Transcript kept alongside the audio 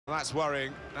That's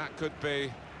worrying. That could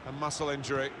be a muscle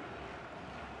injury.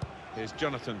 Here's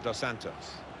Jonathan Dos Santos.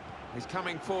 He's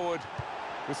coming forward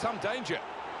with some danger.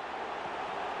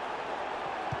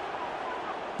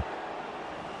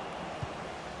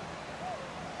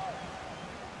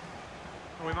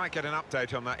 Well, we might get an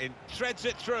update on that. Threads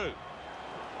it through.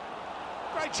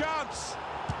 Great chance.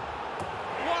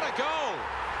 What a goal!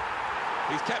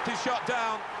 He's kept his shot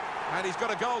down, and he's got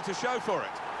a goal to show for it.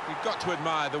 You've got to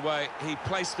admire the way he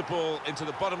placed the ball into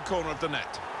the bottom corner of the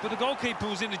net. But the goalkeeper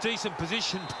was in a decent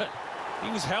position, but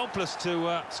he was helpless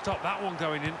to stop that one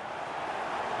going in.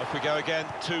 Off we go again,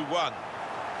 2-1.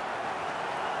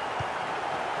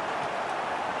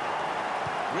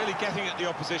 Really getting at the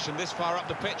opposition this far up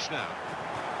the pitch now.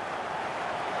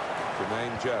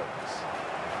 Jermaine Jones.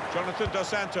 Jonathan Dos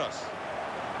Santos.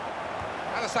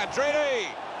 Alessandrini!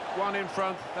 One in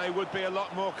front. They would be a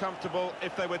lot more comfortable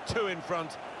if they were two in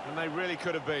front, and they really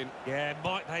could have been. Yeah,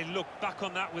 might they look back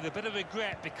on that with a bit of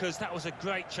regret, because that was a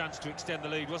great chance to extend the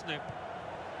lead, wasn't it?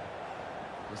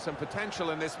 There's some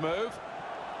potential in this move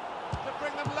to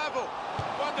bring them level.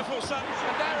 Wonderful, son.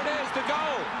 And there it is, the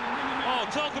goal. Oh,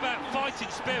 talk about fighting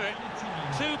spirit.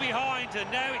 Two behind,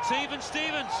 and now it's even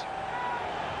Stevens.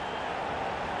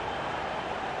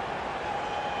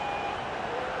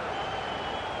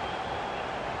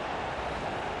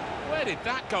 Where did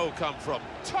that goal come from?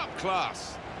 Top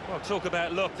class. Well, talk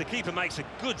about luck. The keeper makes a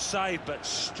good save, but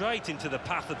straight into the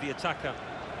path of the attacker.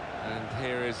 And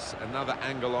here is another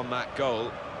angle on that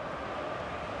goal.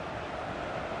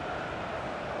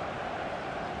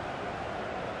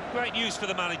 Great news for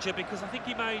the manager, because I think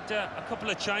he made a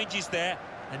couple of changes there,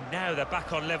 and now they're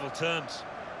back on level terms.